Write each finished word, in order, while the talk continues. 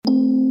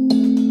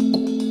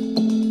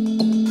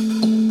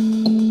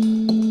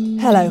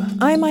Hello,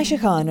 I'm Aisha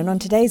Khan, and on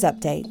today's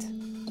update,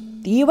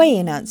 the UAE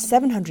announced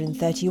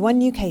 731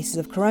 new cases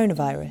of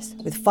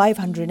coronavirus, with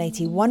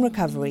 581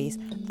 recoveries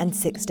and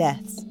 6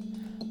 deaths.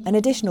 An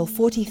additional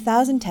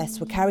 40,000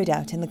 tests were carried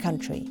out in the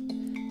country.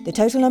 The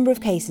total number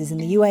of cases in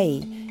the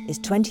UAE is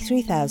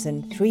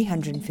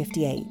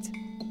 23,358.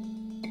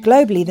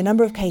 Globally, the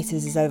number of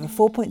cases is over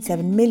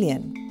 4.7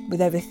 million,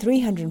 with over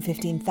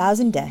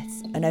 315,000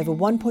 deaths and over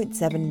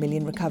 1.7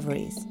 million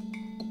recoveries.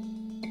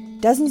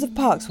 Dozens of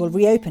parks will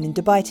reopen in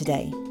Dubai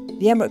today.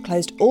 The Emirate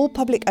closed all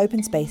public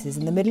open spaces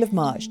in the middle of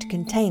March to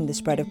contain the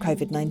spread of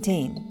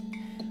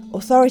COVID-19.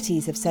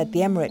 Authorities have said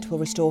the Emirate will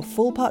restore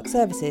full park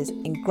services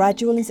in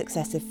gradual and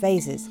successive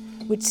phases,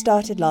 which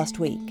started last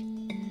week.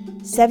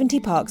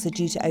 70 parks are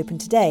due to open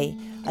today,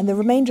 and the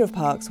remainder of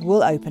parks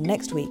will open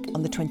next week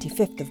on the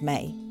 25th of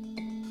May.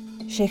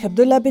 Sheikh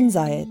Abdullah bin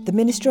Zayed, the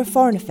Minister of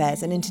Foreign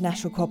Affairs and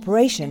International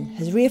Cooperation,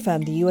 has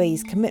reaffirmed the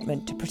UAE's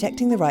commitment to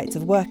protecting the rights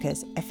of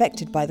workers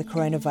affected by the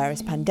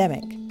coronavirus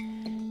pandemic.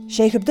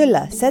 Sheikh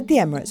Abdullah said the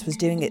Emirates was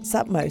doing its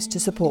utmost to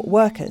support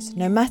workers,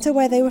 no matter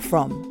where they were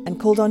from, and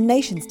called on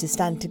nations to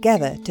stand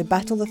together to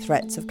battle the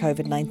threats of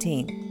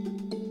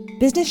COVID-19.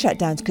 Business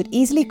shutdowns could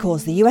easily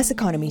cause the US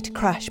economy to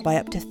crash by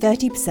up to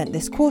 30%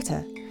 this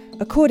quarter,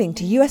 according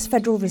to US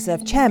Federal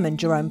Reserve Chairman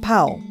Jerome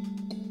Powell.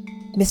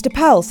 Mr.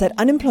 Powell said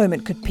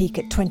unemployment could peak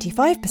at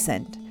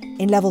 25%,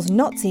 in levels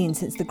not seen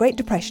since the Great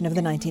Depression of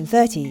the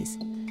 1930s.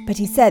 But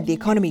he said the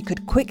economy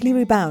could quickly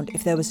rebound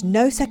if there was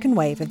no second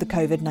wave of the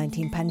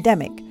COVID-19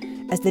 pandemic,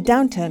 as the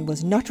downturn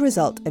was not a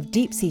result of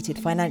deep-seated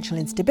financial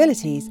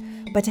instabilities,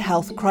 but a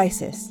health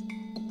crisis.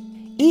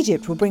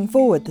 Egypt will bring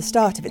forward the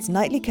start of its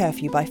nightly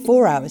curfew by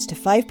 4 hours to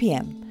 5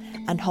 p.m.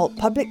 and halt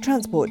public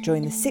transport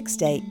during the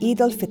 6-day Eid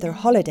al-Fitr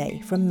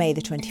holiday from May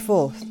the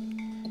 24th.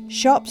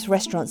 Shops,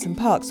 restaurants and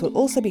parks will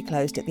also be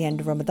closed at the end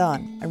of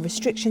Ramadan, and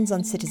restrictions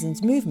on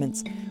citizens'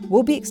 movements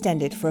will be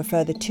extended for a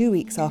further 2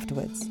 weeks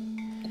afterwards.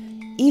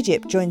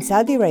 Egypt joined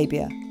Saudi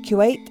Arabia,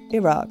 Kuwait,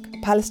 Iraq,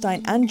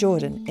 Palestine and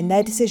Jordan in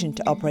their decision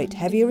to operate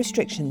heavier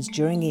restrictions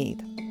during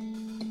Eid.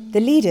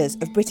 The leaders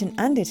of Britain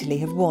and Italy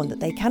have warned that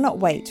they cannot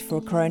wait for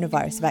a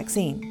coronavirus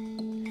vaccine.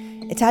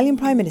 Italian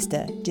Prime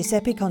Minister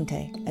Giuseppe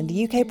Conte and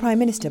the UK Prime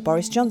Minister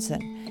Boris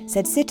Johnson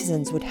said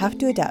citizens would have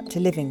to adapt to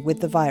living with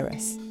the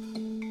virus.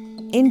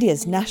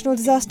 India's National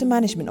Disaster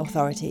Management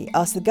Authority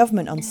asked the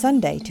government on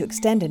Sunday to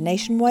extend a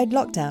nationwide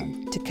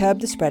lockdown to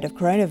curb the spread of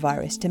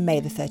coronavirus to May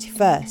the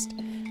 31st,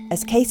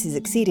 as cases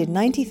exceeded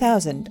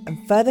 90,000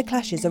 and further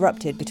clashes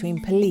erupted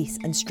between police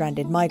and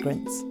stranded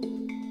migrants.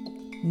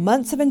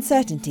 Months of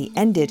uncertainty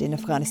ended in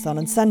Afghanistan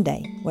on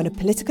Sunday, when a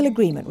political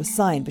agreement was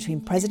signed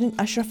between President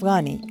Ashraf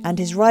Ghani and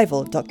his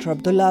rival Dr.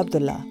 Abdullah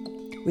Abdullah,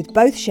 with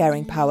both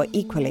sharing power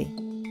equally.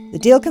 The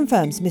deal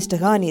confirms Mr.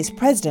 Ghani as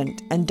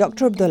president and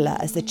Dr. Abdullah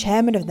as the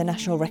chairman of the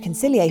National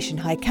Reconciliation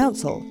High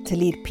Council to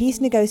lead peace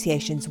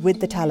negotiations with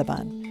the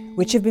Taliban,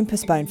 which have been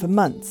postponed for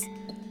months.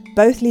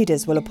 Both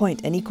leaders will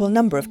appoint an equal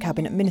number of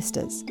cabinet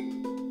ministers.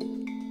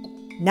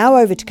 Now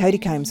over to Cody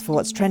Combs for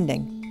what's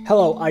trending.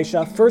 Hello,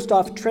 Aisha. First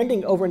off,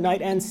 trending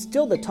overnight and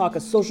still the talk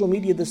of social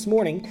media this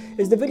morning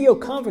is the video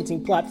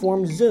conferencing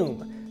platform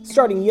Zoom.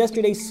 Starting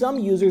yesterday, some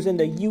users in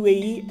the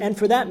UAE, and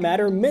for that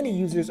matter, many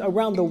users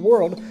around the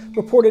world,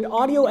 reported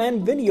audio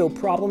and video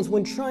problems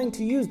when trying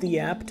to use the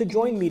app to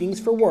join meetings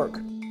for work.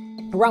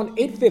 Around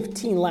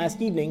 8:15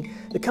 last evening,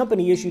 the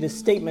company issued a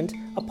statement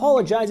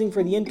apologizing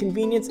for the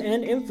inconvenience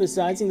and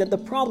emphasizing that the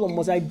problem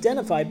was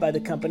identified by the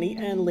company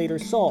and later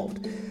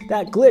solved.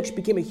 That glitch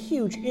became a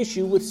huge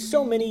issue with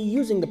so many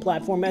using the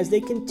platform as they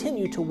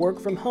continue to work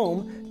from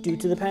home due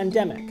to the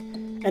pandemic.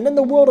 And in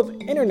the world of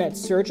internet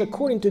search,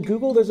 according to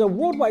Google, there's a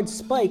worldwide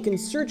spike in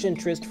search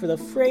interest for the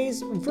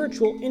phrase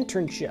virtual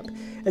internship,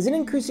 as an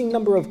increasing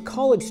number of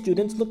college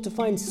students look to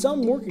find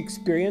some work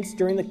experience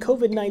during the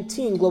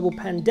COVID-19 global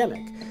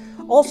pandemic.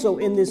 Also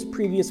in this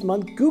previous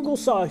month, Google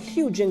saw a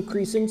huge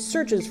increase in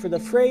searches for the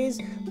phrase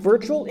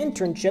virtual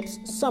internships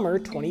summer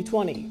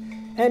 2020.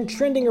 And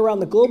trending around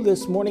the globe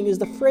this morning is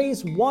the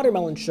phrase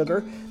watermelon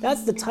sugar.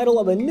 That's the title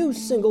of a new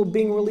single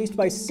being released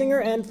by singer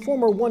and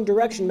former One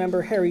Direction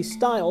member Harry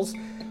Styles.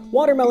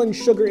 Watermelon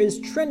Sugar is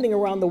trending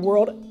around the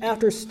world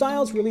after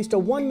Styles released a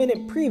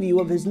 1-minute preview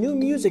of his new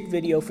music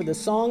video for the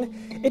song.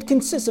 It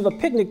consists of a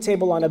picnic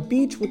table on a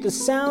beach with the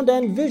sound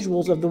and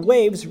visuals of the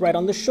waves right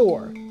on the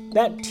shore.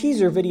 That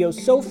teaser video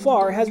so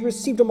far has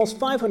received almost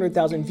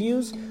 500,000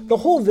 views. The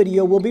whole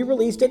video will be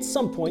released at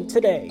some point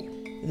today.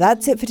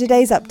 That's it for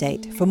today's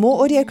update. For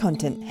more audio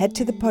content, head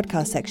to the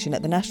podcast section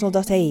at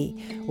thenational.ae,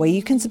 where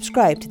you can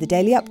subscribe to the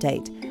daily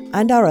update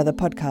and our other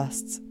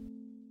podcasts.